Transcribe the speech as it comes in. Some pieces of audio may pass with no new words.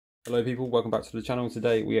Hello people, welcome back to the channel.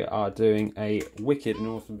 Today we are doing a wicked and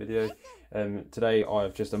awesome video. Today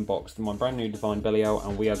I've just unboxed my brand new Divine Belial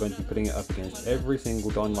and we are going to be putting it up against every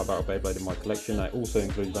single Dynamite Battle Beyblade in my collection. That also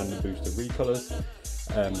includes random booster recolours.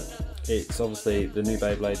 It's obviously the new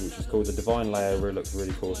Beyblade, which is called the Divine Layer. It looks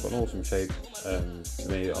really cool. It's got an awesome shape to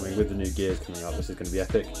me. I mean, with the new gears coming out, this is going to be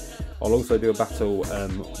epic. I'll also do a battle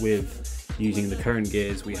with using the current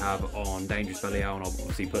gears we have on Dangerous Belial, and I'll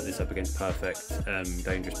obviously put this up against Perfect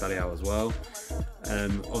Dangerous Belial as well.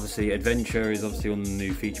 Obviously Adventure is obviously on the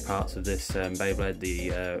new feature parts of this Beyblade,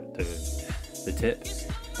 the tip.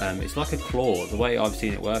 It's like a claw. The way I've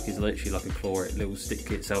seen it work is literally like a claw. It will stick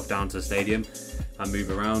itself down to the stadium and move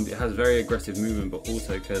around. It has very aggressive movement, but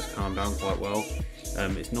also can calm down quite well.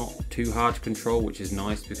 It's not too hard to control, which is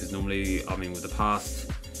nice, because normally, I mean, with the past,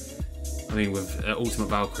 with Ultimate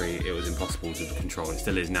Valkyrie, it was impossible to control. It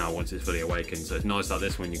still is now once it's fully awakened, so it's nice like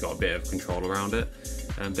this when you've got a bit of control around it.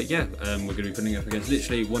 But yeah, we're going to be putting it up against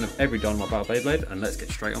literally one of every Dynamite Battle Beyblade, and let's get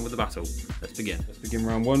straight on with the battle. Let's begin. Let's begin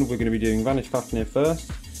round one. We're going to be doing Vanish Fafnir first,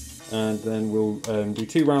 and then we'll do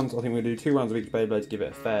 2 rounds. I think we'll do 2 rounds of each Beyblade to give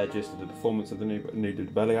it a fair gist of the performance of the new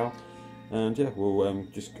Belial. And yeah, we'll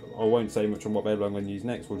I won't say much on what Beyblade I'm going to use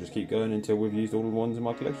next. We'll just keep going until we've used all the ones in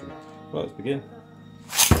my collection. Right, let's begin.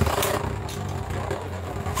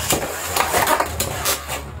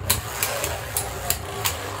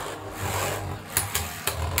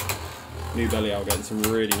 New Belial getting some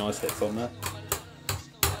really nice hits on there.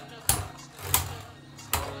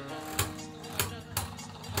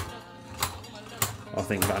 I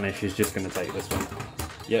think Vanish is just going to take this one.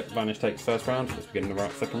 Yep, Vanish takes first round. Let's begin the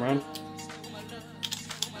second round.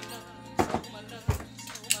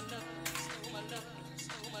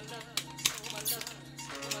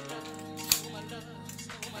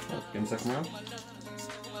 Let's begin the second round.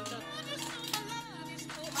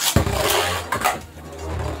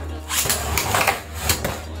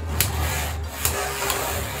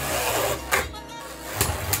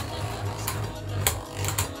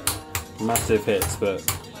 Massive hits, but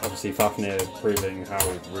obviously Fafnir proving how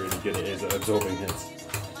really good it is at absorbing hits.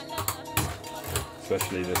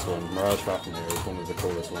 Especially this one. Mirage Fafnir is one of the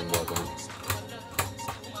coolest ones, I think.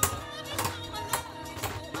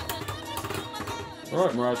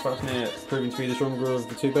 Alright, Mirage Fafnir proving to be the stronger of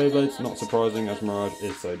the 2 Beyblades. Not surprising, as Mirage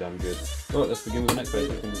is so damn good. Alright, let's begin with the next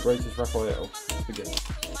Beyblade. It's going to be Greatest Raphael. Let's begin.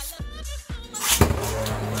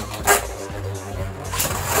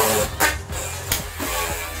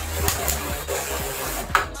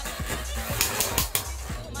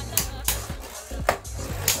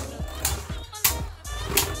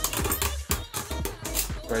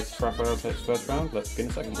 Greatest Raphael takes first round. Let's begin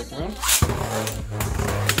the second round.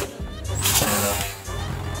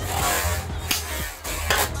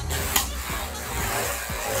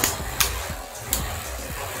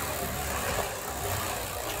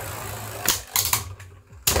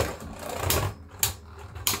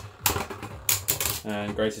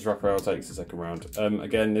 And Greatest Raphael takes the second round.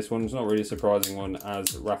 Again, this one's not really a surprising one,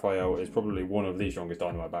 as Raphael is probably one of the strongest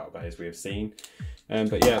Dynamite Battle Beyblades we have seen.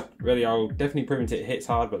 But yeah, really, I'll definitely prove it hits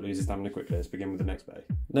hard but loses stamina quickly. Let's begin with the next Bey.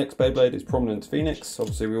 Next Beyblade is Prominence Phoenix.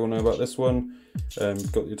 Obviously, we all know about this one. Got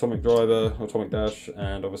the Atomic Driver, Atomic Dash,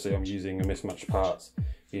 and obviously I'm using a mismatched parts,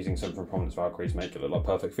 using some from Prominence Valkyrie to make it look like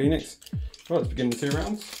Perfect Phoenix. Right, let's begin the 2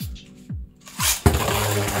 rounds.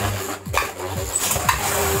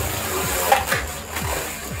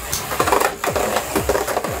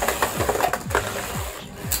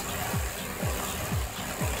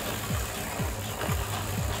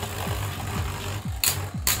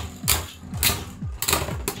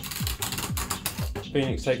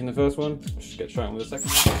 Phoenix taking the first one. Just get straight on with the second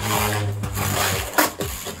one.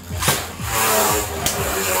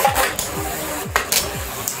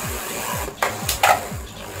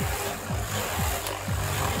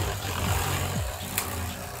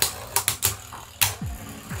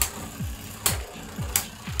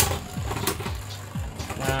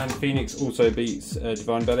 And Phoenix also beats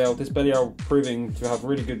Divine Belial. This Belial proving to have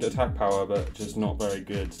really good attack power, but just not very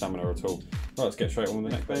good stamina at all. Right, let's get straight on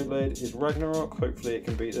with the next Beyblade. Is Ragnarok. Hopefully it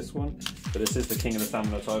can beat this one. But this is the king of the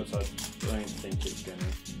stamina type, so I don't think it's going to.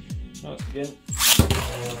 Right, let's begin.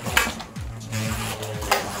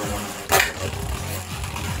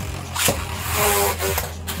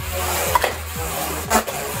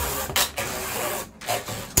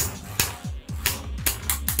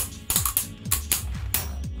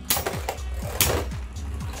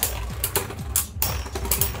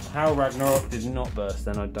 How Ragnarok did not burst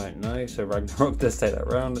then, I don't know. So Ragnarok does take that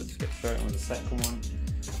round. Let's get straight on with the second one.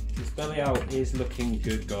 This Belial is looking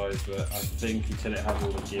good, guys, but I think until it has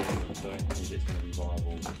all the gears, I don't think it's going to be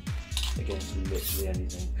viable. against literally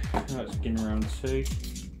anything. Let's begin round 2.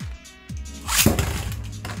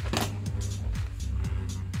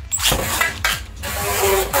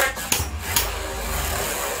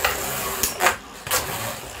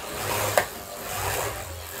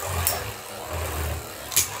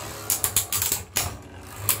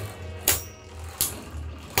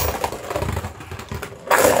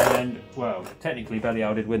 Well, technically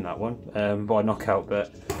Belial did win that one by knockout,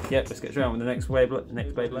 but yep, let's get straight on with the next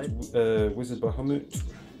Beyblade. Wizard Bahamut.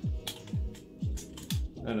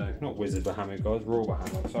 Oh no, not Wizard Bahamut, guys. Raw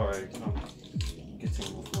Bahamut. Sorry, I'm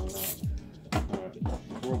getting off on that. Alright,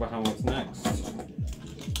 Raw Bahamut's next.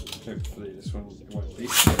 Hopefully this one won't be.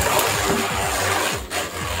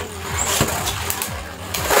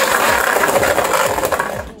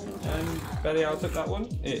 Belial took that one.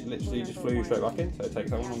 It literally just flew straight back in, so it takes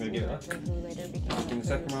that one. I'm going to give it that. In the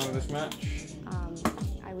second round of this match.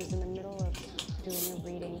 I was in the middle of doing a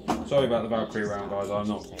reading. Sorry about the Valkyrie round, guys. I'm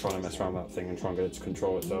not trying to mess around with that thing and try and get it to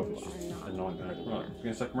control itself. It's just a nightmare. Right, in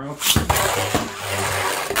the second round.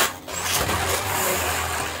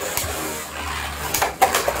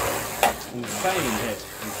 Insane hit.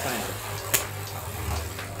 Insane.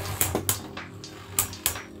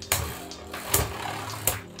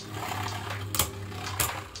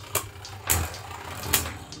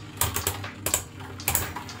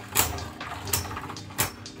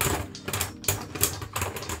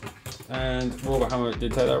 And Raw Bahamut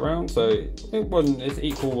did take that round, so it's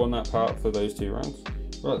equal on that part for those 2 rounds.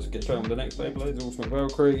 Right, let's get straight on with the next Beyblades, Ultimate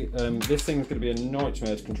Valkyrie. This thing's going to be a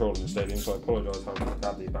nightmare to control in the stadium, so I apologise how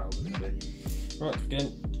bad these battles are going to be. Right, let's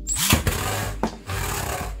begin.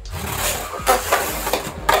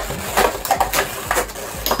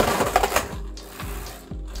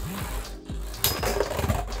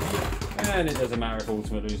 And it doesn't matter if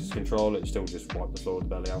Ultimate loses control, it still just wiped the floor with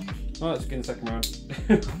Belial. Right, let's begin the second round.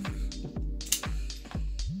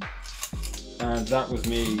 And that was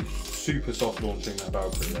me super soft launching that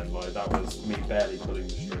Valkyrie then, like that was me barely pulling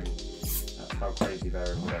the string. That's how crazy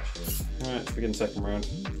variable that is. Right, let's begin the second round.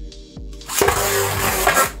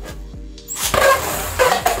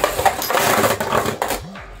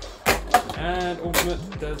 And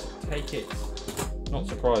Ultimate does take it. Not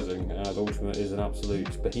surprising, as Ultimate is an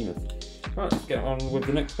absolute behemoth. Right, let's get on with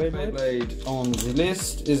the next Beyblade. Beyblade on the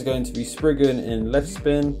list is going to be Spriggan in left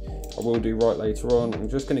spin. I will do right later on. I'm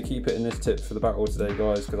just going to keep it in this tip for the battle today,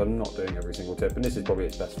 guys, because I'm not doing every single tip, and this is probably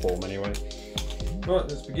its best form anyway. Right,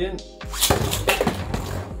 let's begin.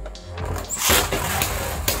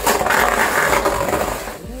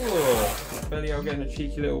 Ooh, Belial getting a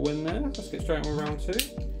cheeky little win there. Let's get straight on with round 2.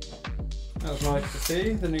 That was nice to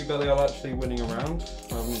see, the new Belial actually winning a round,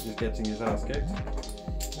 rather than just getting his ass kicked.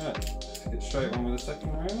 Right, let's get straight on with the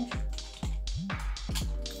second round.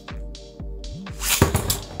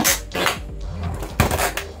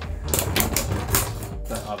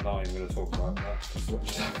 I'm not even going to talk about that, just what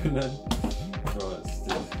just happened then.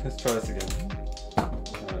 Right, let's try this again.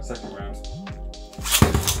 Alright, second round.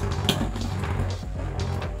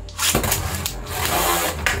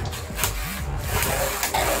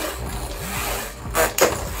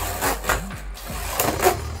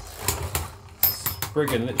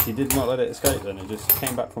 Spriggan literally did not let it escape then, it just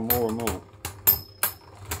came back for more and more.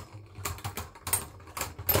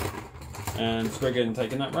 And Spriggan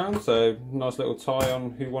taking that round, so nice little tie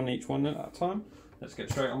on who won each one at that time. Let's get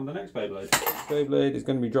straight on with the next Beyblade. Beyblade is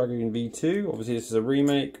going to be Dragon V2. Obviously this is a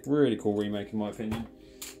remake, really cool remake in my opinion.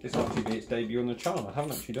 This will actually be its debut on the channel. I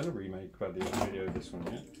haven't actually done a remake video of this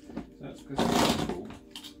one yet. So that's cool.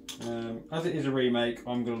 As it is a remake,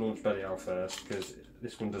 I'm going to launch Belial first because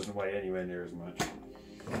this one doesn't weigh anywhere near as much.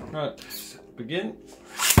 Right, let's begin.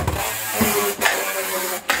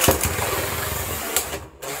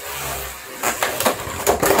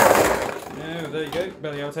 There you go,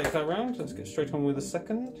 Belial takes that round. Let's get straight on with the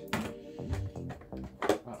second.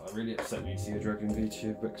 That really upset me to see a Dragon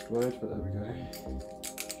V2 explode, but there we go.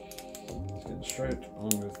 Let's get straight on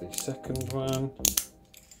with the second one.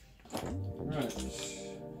 Right.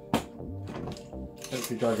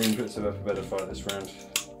 Hopefully Dragon puts up a better fight this round.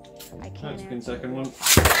 Let's begin second one.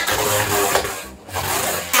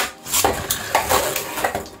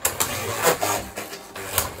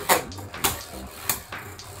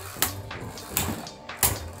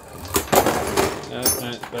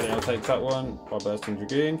 Belial takes that one by bursting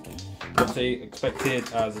Dragoon. Obviously expected,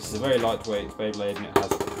 as this is a very lightweight Beyblade and it has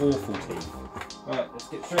awful teeth. Right, let's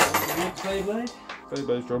get straight on to the next Beyblade.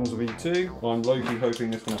 Beyblade Drums V2. I'm low-key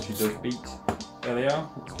hoping this one actually does beat Belial.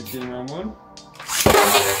 Let's begin round 1.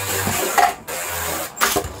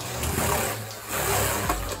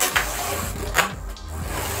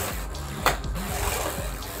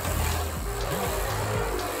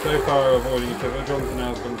 So far avoiding each other. Jonathan now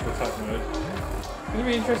has gone to attack mode. It's going to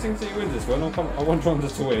be interesting to see who wins this one. I want Jonathan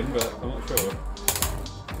to win, but I'm not sure.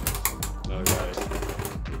 No way.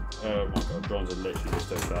 Oh my god, Jonathan literally just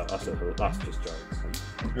does that. That's just jokes.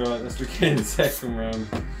 Right, let's begin the second round.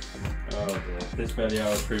 Oh dear. This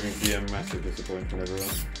Belial is proving to be a massive disappointment,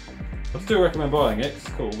 everyone. I still recommend buying it, it's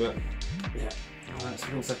cool, but yeah. Right, let's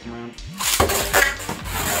begin the second round.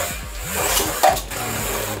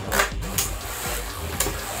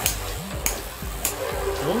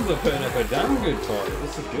 Drums are putting up a damn good fight.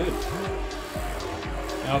 This is good.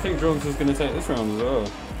 And I think Drums is going to take this round as well.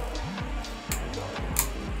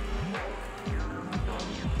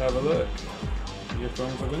 Let's have a look. See if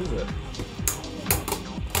Drums wins it.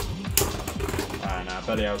 Ah, nah,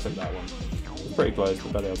 Belial took that one. It's pretty close,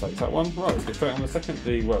 but Belial takes that one. Right, let's get straight on the second.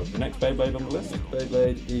 The next Beyblade on the list. Next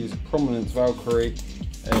Beyblade is Prominence Valkyrie.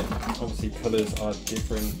 Obviously colours are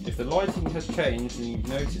different. If the lighting has changed and you've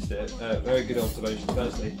noticed it, very good observation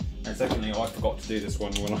firstly, and secondly I forgot to do this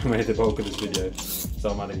one when I made the bulk of this video, so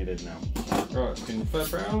I'm adding it in now. Right, in the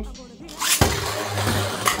first round.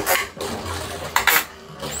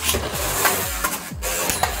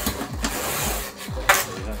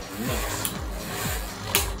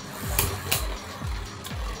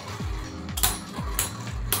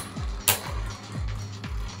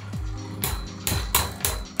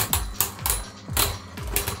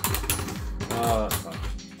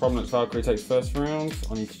 Prominence Valkyrie takes first round.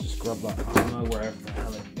 I need to just grab that armor wherever the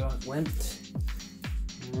hell it went.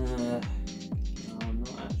 No, I'm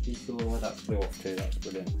not actually sure where that flew off to. That's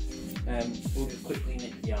brilliant. We'll just quickly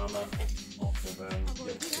nick the armor off of the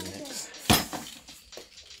mix.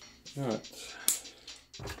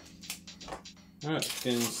 Right,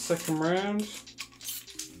 in second round.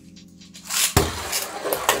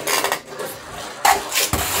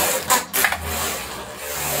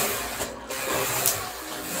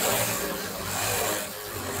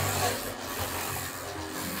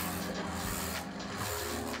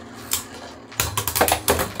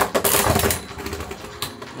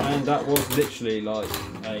 And that was literally like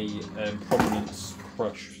a Prominence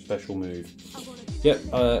Crush special move.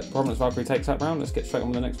 Yep, Prominence Valkyrie takes that round. Let's get straight on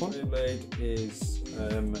with the next one. Beyblade is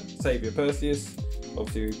Saviour Perseus,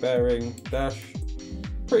 obviously bearing dash.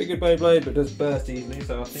 Pretty good Beyblade, but does burst easily,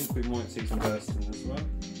 so I think we might see some burst in this one.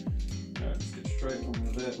 Let's get straight on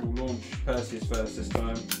with it. We'll launch Perseus first this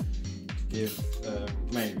time. Give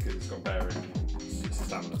mainly because it's got bearing. It's a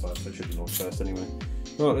stamina type, so it should be launched first anyway.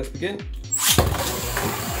 Right, let's begin.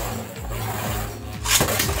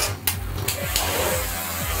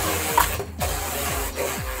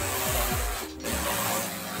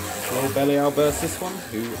 Will Belial burst this one?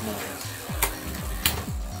 Who knows?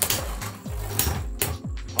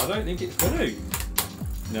 I don't think it's going to.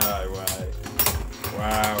 No way.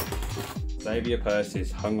 Wow. Saviour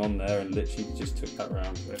Perseus hung on there and literally just took that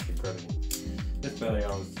round. That's incredible. This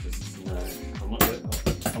Belial is just, no.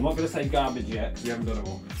 I'm not going to say garbage yet because we haven't done it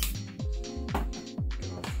all.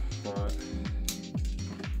 Right.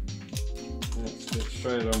 Let's get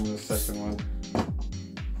straight on with the second one.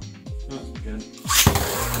 Let's begin.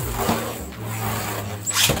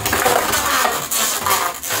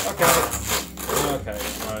 Okay,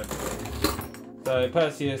 right. So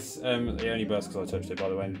Perseus, he only burst because I touched it by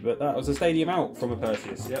the way, but that was a stadium out from a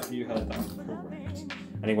Perseus. Yep, you heard that correct.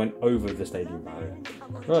 And he went over the stadium barrier.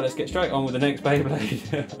 Right, let's get straight on with the next Beyblade.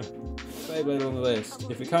 Beyblade on the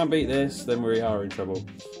list. If we can't beat this, then we are in trouble.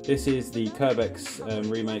 This is the Kerbex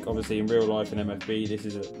remake, obviously in real life in MFB. This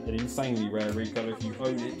is an insanely rare recolor. If you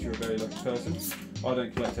own it, you're a very lucky person. I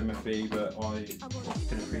don't collect MFB, but I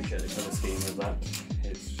can appreciate the colour scheme of that.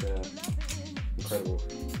 It's incredible.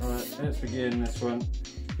 Alright, let's begin this one.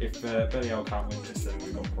 If Belial can't win this, then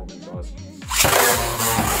we've got problems, guys.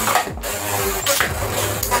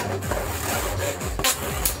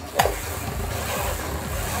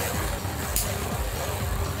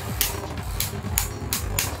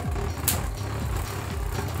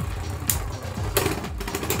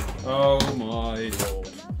 Oh my lord.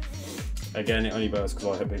 Again, it only burst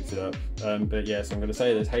because I had picked it up. But yes, I'm going to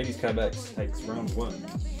say this. Hades Kerbex takes round one.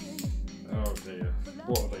 Oh dear.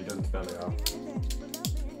 What have they done to Belial?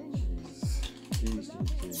 Jeez.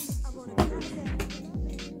 This is not good.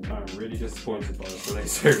 I'm really disappointed by the play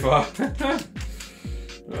so far.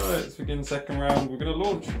 Right, let's begin second round. We're going to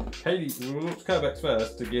launch Hades. We'll launch Kerbex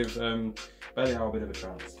first to give Belial a bit of a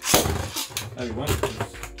chance. There we went.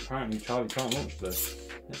 Apparently Charlie can't launch today.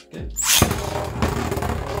 Let's begin.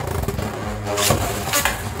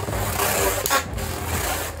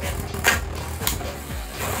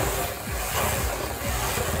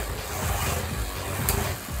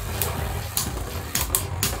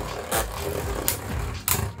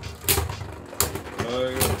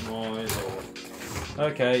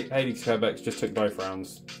 Okay, Hades Kerbex just took both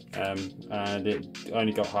rounds, and it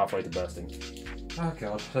only got halfway to bursting. Oh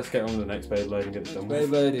god, let's get on with the next Beyblade and get it done with.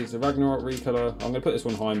 Beyblade is the Ragnarok recolor. I'm going to put this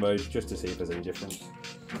one high mode just to see if there's any difference.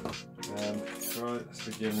 Right, let's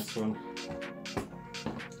begin this one.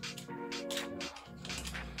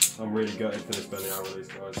 I'm really gutted for this BELIAL release,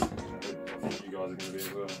 guys. I think you guys are going to be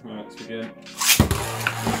as well. Right, let's begin.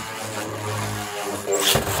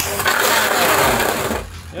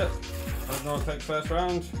 Yep, Ragnarok takes first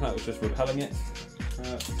round. That was just repelling it.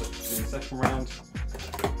 Let's do the second round.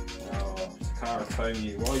 Oh, Takara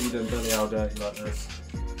Tomi, why are you doing BELIAL dirty like this?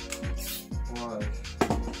 Why?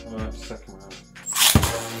 Alright, second round.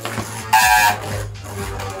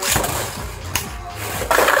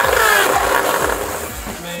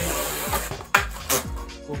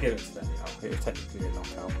 We'll give it to BELIAL. It was technically a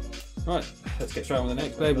knockout. Right, let's get straight on with the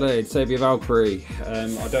next Beyblade, Savior Valkyrie. I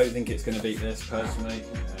don't think it's going to beat this personally.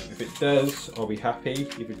 If it does, I'll be happy.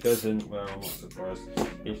 If it doesn't, well, I'm not surprised.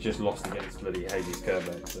 It's just lost against bloody Hades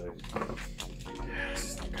Kerbex, so yeah, this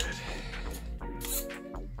is not good.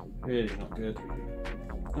 Really not good.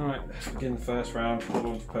 Alright, let's begin the first round. I'll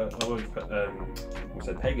launch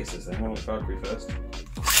Pegasus then. We'll launch Valkyrie first.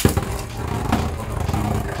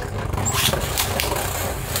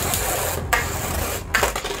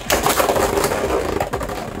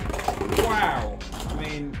 Wow! I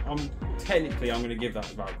mean, technically I'm going to give that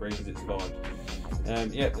to Valkyrie because it's fine.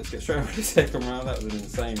 Yeah, let's get straight on with the second round. That was an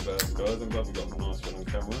insane burst, guys. I'm glad we got a nice one on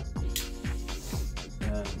camera.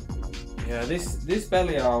 Yeah, this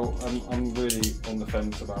BELIAL, I'm really on the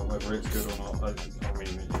fence about whether it's good or not. I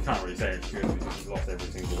mean, you can't really say it's good because it's lost every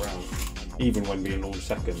single round, even when being launched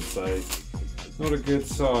second, so not a good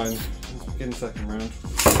sign. Let's begin the second round.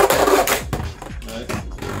 No, I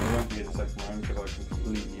won't begin the second round because I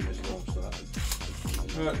completely mislaunched that.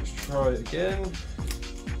 Right, let's try it again.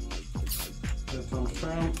 Third time's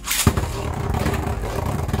round.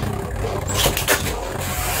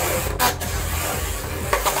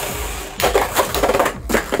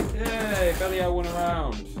 BELIAL won a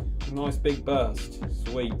round. Nice big burst.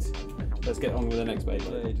 Sweet. Let's get on with the next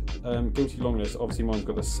Beyblade. Guilty Longlist. Obviously mine's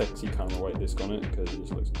got a sexy camera weight disc on it because it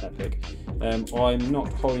just looks epic. I'm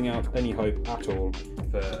not holding out any hope at all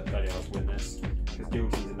for BELIAL to win this because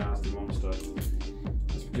Guilty's a nasty monster.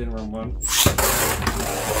 Let's begin round one.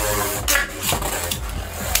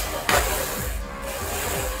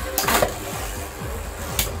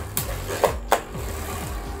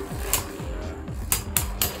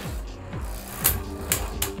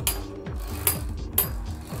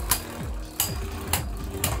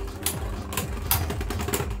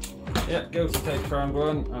 Yeah, Guilty takes round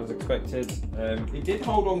one, as expected. He did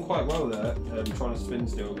hold on quite well there, trying to spin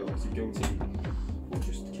still, but obviously Guilty will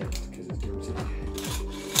just kill it because it's Guilty.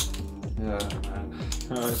 Yeah, man.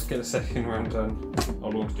 Alright, let's get a second round done.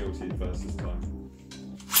 I'll launch Guilty first this time.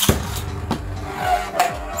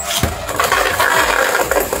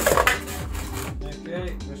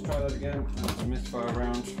 Okay, let's try that again. That's a misfire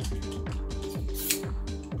round.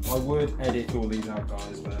 I would edit all these out,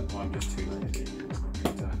 guys, but I'm just too lazy.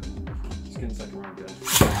 Second round again.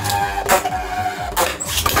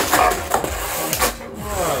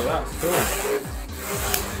 Oh, that's cool.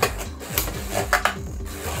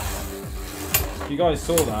 You guys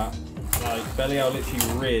saw that? Like, BELIAL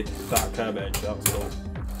literally rid that curb edge. That was cool.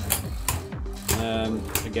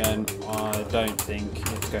 Again, I don't think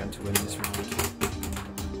it's going to win this round.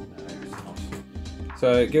 No, it's not.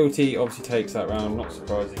 So, Guilty obviously takes that round. Not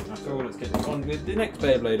surprising at all. Let's get on with the next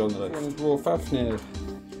Beyblade on the list. This one's Raw Fafnir.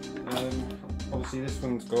 Obviously this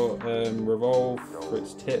one's got revolve for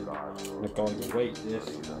its tip and a guide weight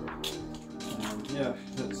disc. Yeah,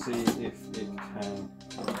 let's see if it can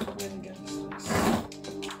win against this.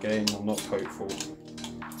 Again, I'm not hopeful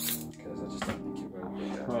because I just don't think it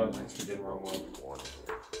will. Alright, let's begin round one.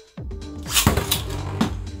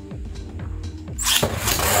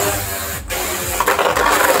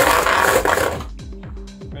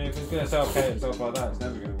 I mean, if it's going to self-K itself like that, it's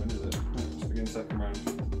never going to win, is it? Let's begin second round.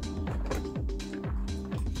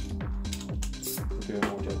 Do a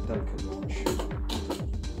more delicate launch.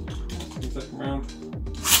 Second round.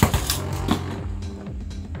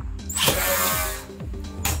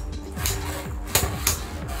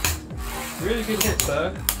 Really good hits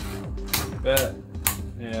though, but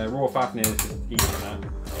yeah, Raw Fafnir is just eating that,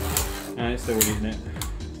 and it's still eating it. I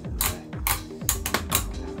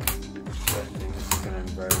don't think this is going to end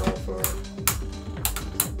very well for it.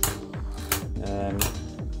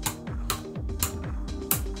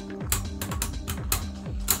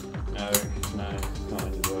 No, not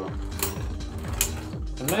as well.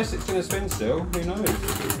 Unless it's going to spin still, who knows?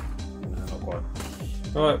 No, not quite.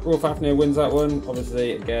 Right, Raw Fafnir wins that one.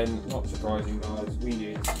 Obviously, again, not surprising, guys. We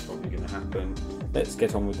knew this was probably going to happen. Let's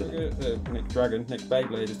get on with it. Nick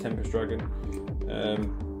Beyblade is Tempest Dragon.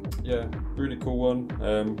 Yeah, really cool one.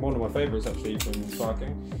 One of my favourites actually from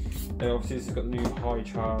Sparking. Obviously, this has got the new high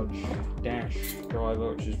charge dash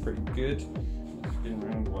driver, which is pretty good. Spin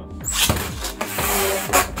round one.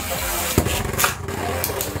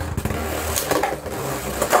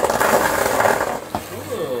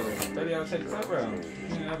 Belial takes that round. I'm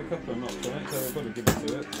going to have a couple of knocks on it, so we've got to give it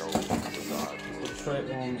to it.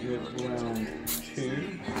 Straight on with round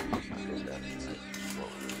 2.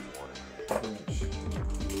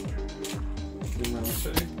 Spin round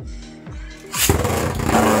 2.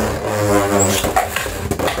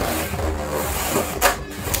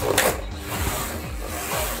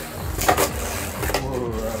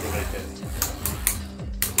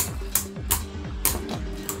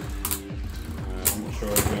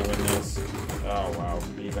 Oh wow,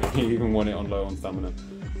 he even won it on low on stamina.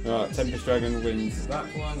 Right, Tempest Dragon wins that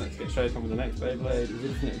one. Let's get straight on with the next Beyblade. We're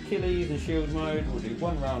looking at Achilles in shield mode. We'll do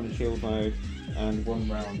 1 round in shield mode and 1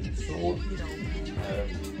 round in sword.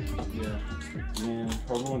 Yeah,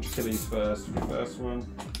 probably launch Achilles first for the first one.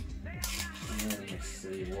 And then let's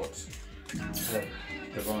see what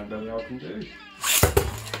Divine Belial can do.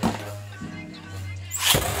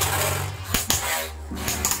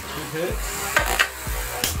 Good hits.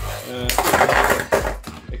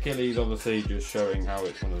 Achilles obviously just showing how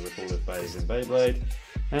it's one of the coolest bays in Beyblade,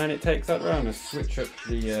 and it takes that round. Let's switch up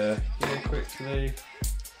the gear quickly.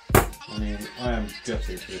 I mean, I am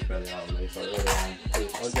gutted for this Belial release, I really am.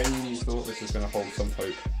 I genuinely thought this was going to hold some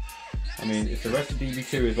hope. I mean, if the rest of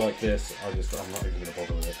DB2 is like this, I'm not even going to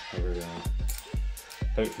bother with it. I really am.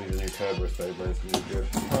 Hopefully the new Kerberos Beyblade is going to be good.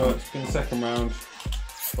 Alright, it's been the second round.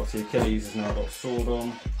 Obviously Achilles has now got a sword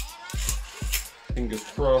on. Fingers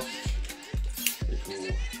crossed. It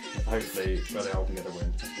will, hopefully Belial can get a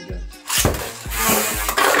win. Let's begin.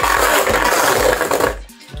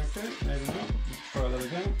 Okay, maybe not. Let's try that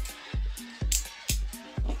again.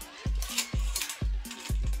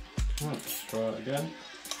 Let's try it again.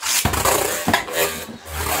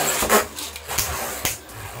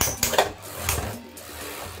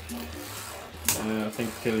 I think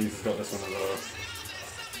Achilles has got this one as well.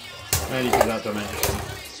 Maybe because that dimension.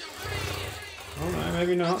 Oh no,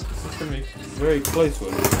 maybe not. This is going to be a very close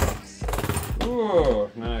one. Oh,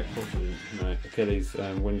 no, of course it didn't. No, Achilles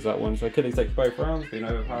wins that one. So Achilles takes both rounds, being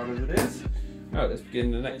overpowered as it is. Alright, let's begin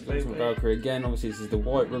the next Beyblade. Valkyrie again. Obviously, this is the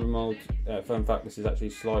white rubber mould. Fun fact, this is actually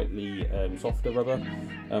slightly softer rubber.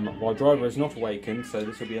 My driver is not awakened, so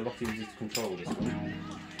this will be a lot easier to control this one.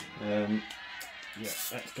 Yeah,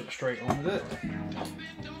 let's get straight on with it.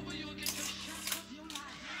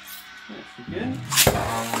 Let's begin.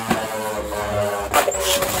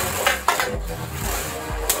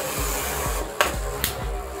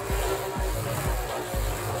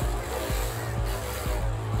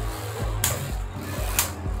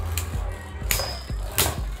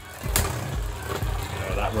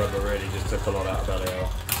 That rubber really just took a lot out of Belial.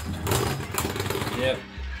 Yep,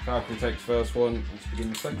 Valkyrie takes first one. Let's begin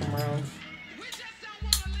the second round.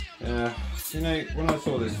 You know, when I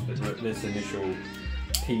saw this initial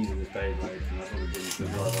tease of this Beyblade, and I thought it was going to be good,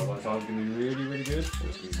 I thought it was going to be really, really good. So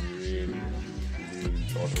it's going to be really, really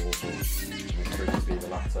god awful. It's going to be the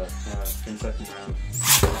latter. It's been second round.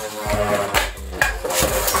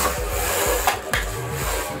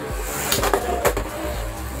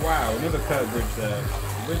 Wow, another curve bridge there.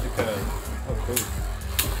 Bridge the curve. Oh, cool.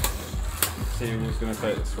 Let's see who's going to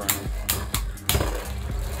take this round.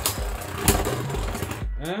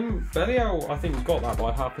 Belial, I think, got that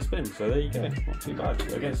by half a spin, so there you go. Not too bad.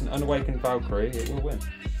 Against an unawakened Valkyrie, it will win.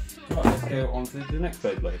 Right, let's go on to the next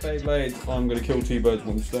Beyblade. Beyblade, I'm going to kill 2 birds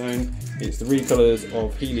with 1 stone. It's the recolours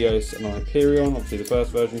of Helios and Hyperion, obviously the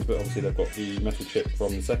first versions, but obviously they've got the metal chip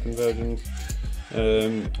from the second versions.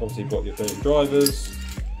 Obviously you've got your 30 drivers.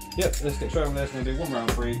 Yep, let's get straight on this. I'm going to do 1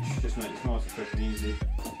 round for each, just to make this nice and quick and easy.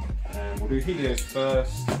 We'll do Helios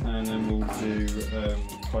first, and then we'll do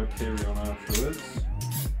Hyperion afterwards.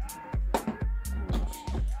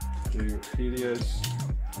 Do Helios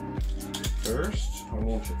first. I'll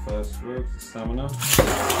launch it first with the stamina.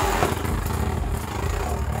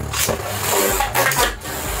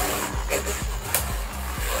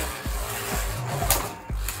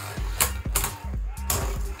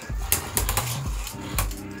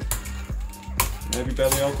 Maybe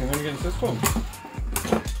Belial can win against this one.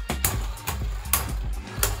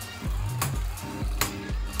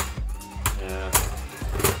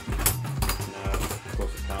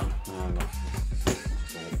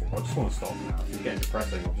 I just want to stop now. It's getting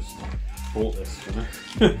depressing. I've just bought this for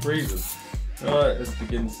no reason. Alright, let's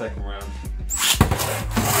begin the second round.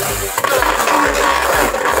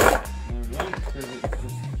 Because it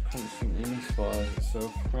just constantly misfires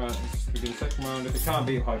itself. Right, let's begin the second round. If it can't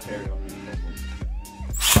be Hyperion, then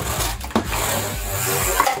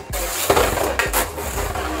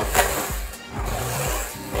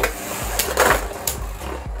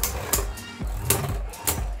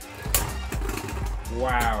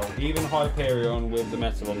wow, even Hyperion with the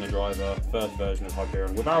metal on the driver, first version of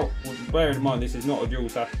Hyperion, without, bearing in mind this is not a dual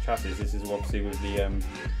chassis, this is obviously with the, I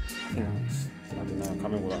don't know, I can't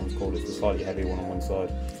remember what that one's called, it's the slightly heavy one on one side.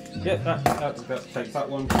 Yep, that takes that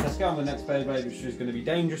one. Let's go on the next Beyblade, which is going to be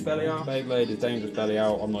Dangerous Belial. Beyblade is Dangerous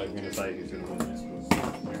Belial. I'm not even going to say who's going to win this, because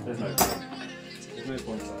there's no point. There's no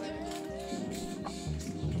point saying.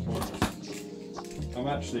 I'm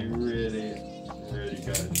actually really going to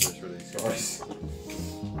this for these guys.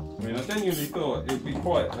 I mean, I genuinely thought it would be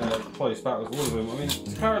quite close battles, all of them. I mean,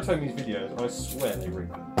 Takara Tomi's videos, I swear they rig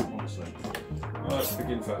them, honestly. Right, let's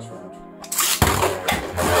begin first round.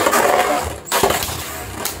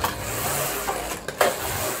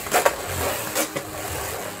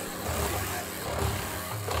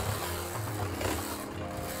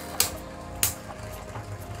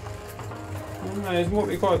 No, it's more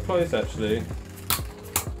to be quite close actually.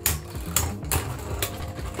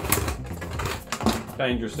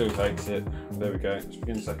 Dangerous still takes it. There we go. Let's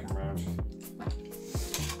begin the second round.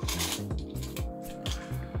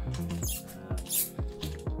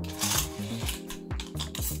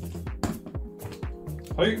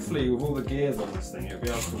 Hopefully, with all the gears on this thing, it'll be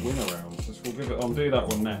able to win a round. So we'll give it. I'll do that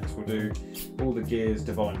one next. We'll do all the gears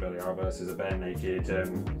Divine Belial versus a bare naked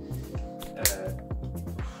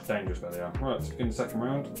Dangerous Belial. Right, let's begin the second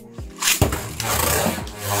round.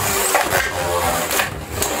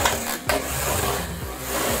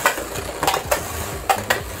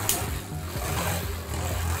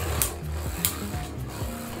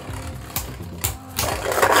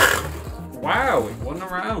 Wow, it won a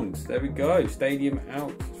round. There we go. Stadium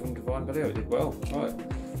out from Divine Belial. It did well. Right,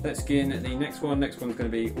 let's begin the next one. Next one's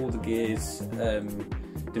going to be all the gears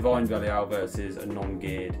Divine Belial versus a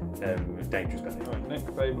non-geared Dangerous Belial. Right, next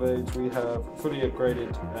Beyblades we have fully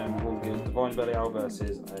upgraded all the gears Divine Belial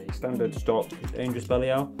versus a standard stock Dangerous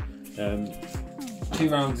Belial. 2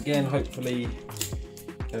 rounds again. Hopefully,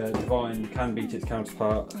 Divine can beat its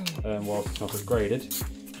counterpart whilst it's not upgraded.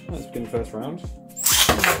 Let's begin the first round.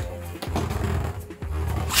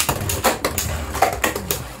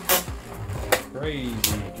 Crazy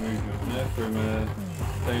movement there from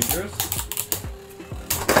Dangerous.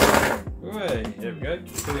 Away. There we go.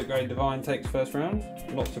 Fully upgraded Divine takes first round.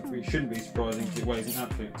 Not to, it shouldn't be surprising because it weighs an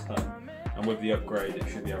absolute ton. And with the upgrade, it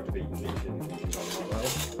should be able to beat Legion.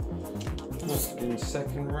 Let's begin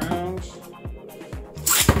second round.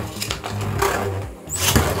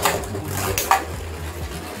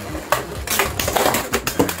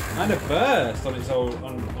 And a burst on its old,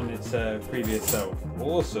 on its previous self.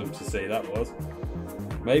 Awesome to see that was.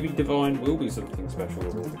 Maybe Divine will be something special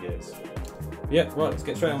with all the gears. Yeah, right, let's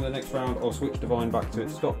get straight on to the next round. I'll switch Divine back to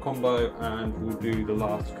its stock combo and we'll do the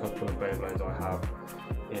last couple of Beyblades I have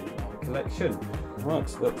in my collection. Right,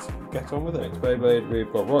 so let's get on with it. Next Beyblade,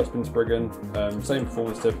 we've got Right Spin Spriggan, same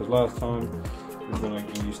performance tip as last time. We're going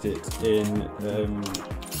to use it in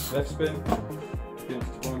left spin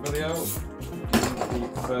against Divine Belial. The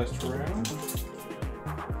first round.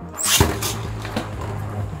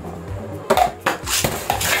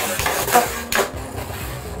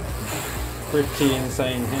 Pretty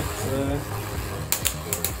insane hits there.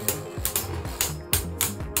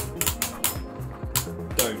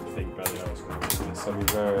 Don't think Belial's going to win this. I'll be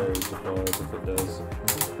very surprised if it does.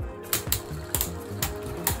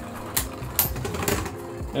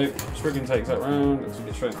 Nope, Spriggan takes that round. Let's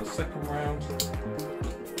get straight to the second round.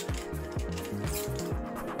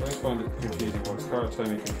 I always find it confusing once Takara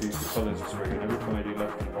Tomi confused the colours of Spriggan. Every time I do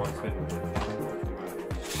left and right spin,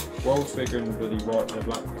 while Spriggan bloody right and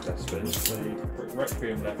black was left spin, the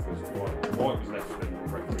Requiem left was white was left spin,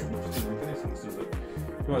 and Requiem was just didn't make any sense, does it?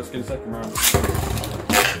 Right, let's get a second round.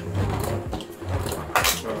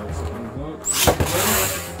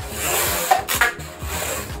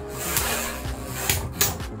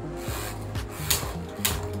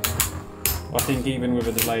 I think even with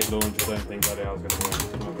a delayed launch, I don't think Belial's going to win.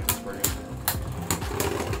 Not with Spriggan.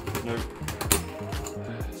 Nope.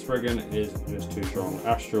 Spriggan is just too strong.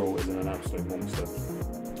 Astral is an absolute monster.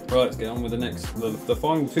 Right, let's get on with the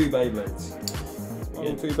final 2 Beyblades.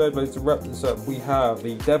 Final 2 Beyblades to wrap this up. We have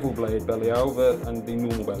the Devil Blade Belial and the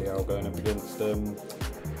normal Belial going up against the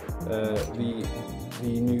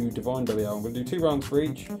the new Divine Belial. I'm going to do 2 rounds for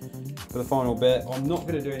each for the final bit. I'm not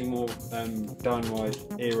going to do any more Dynamite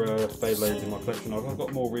era Beyblades in my collection. I've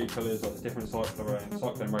got more recolours, like the different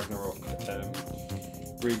Cyclone Ragnarok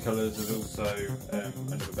recolours. There's also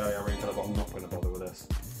another Belial recolor, but I'm not going to bother with this.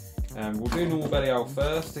 We'll do normal Belial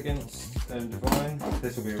first against Divine.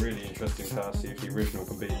 This will be a really interesting task, see if the original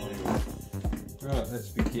can beat the new one. Right, let's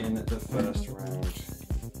begin the first round.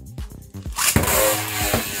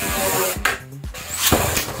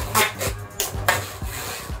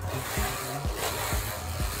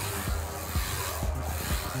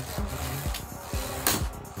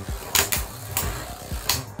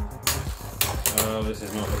 Oh, this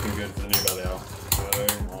is not looking good for the new Belial.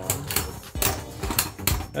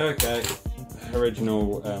 Okay,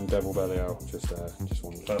 original Devil Belial, just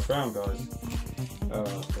won the first round, guys. Oh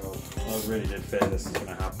god, I really did fear this was going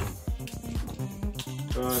to happen.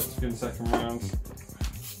 Right, let's begin the second round.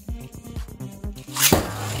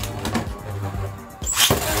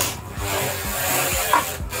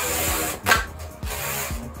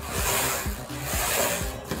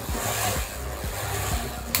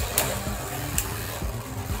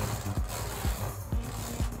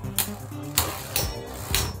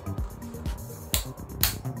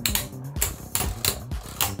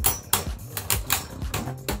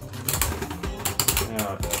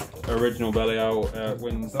 Original Belial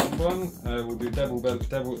wins that one. We'll do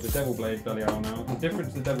the Devil Blade Belial now. The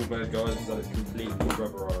difference to the Devil Blade, guys, is that it's completely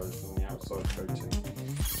rubberized on the outside coating,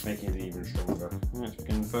 making it even stronger. Let's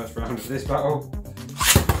begin the first round of this battle.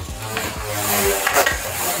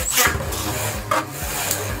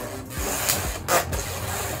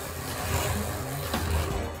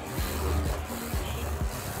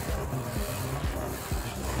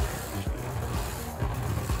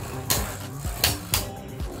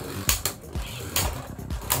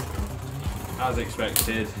 As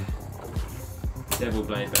expected, Devil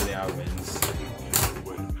Blade Belial wins.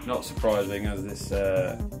 Not surprising, as this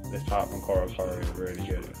part from Koro is really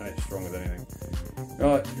good and it's strong as anything.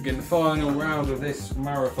 Right, begin the final round of this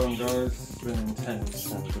marathon, guys. It's been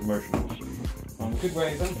intense and emotional on good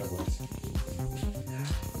ways and bad ways.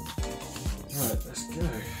 Right, let's go.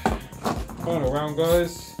 Final round,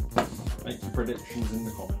 guys. Make your predictions in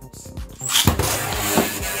the comments.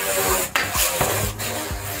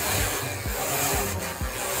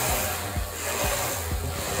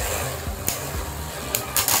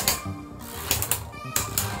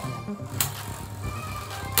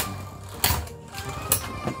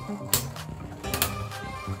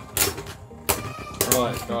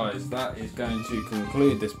 Right guys, that is going to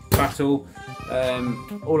conclude this battle.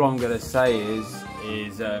 All I'm going to say is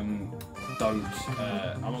I'm not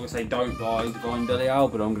going to say don't buy Divine Belial,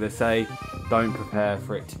 but I'm going to say don't prepare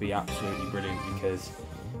for it to be absolutely brilliant, because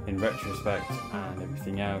in retrospect and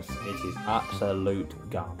everything else, it is absolute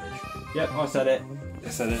garbage. Yep, I said it. I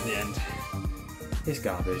said it at the end. It's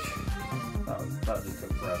garbage. That just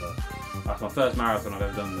took forever. That's my first marathon I've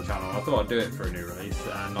ever done on the channel. I thought I'd do it for a new release,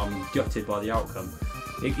 and I'm gutted by the outcome.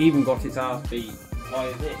 It even got its ass beat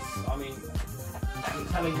by this. I mean, you're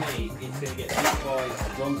telling me it's going to get beat by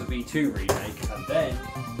the Bronzer V2 remake, and then,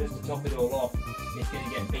 just to top it all off, it's going to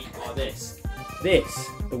get beat by this. This,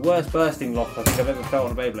 the worst bursting lock I think I've ever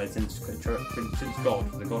felt on a Beyblade since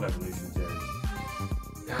God, the God Evolution series.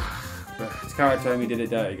 But Takara Tomy did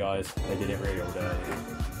it dirty, guys. They did it real dirty.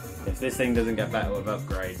 If this thing doesn't get better with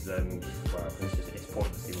upgrades, then well, it's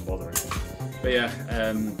pointless even bothering. But yeah,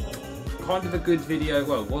 kind of a good video.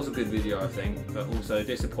 Well, it was a good video, I think, but also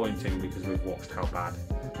disappointing because we've watched how bad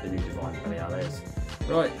the new Divine Belial is.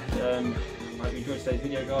 Right, I hope you enjoyed today's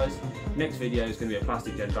video, guys. Next video is going to be a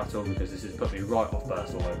plastic gen battle, because this has put me right off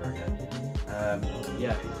burst all over again.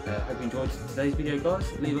 Yeah, hope you enjoyed today's video, guys.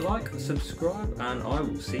 Leave a like, subscribe, and I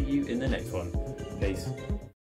will see you in the next one. Peace.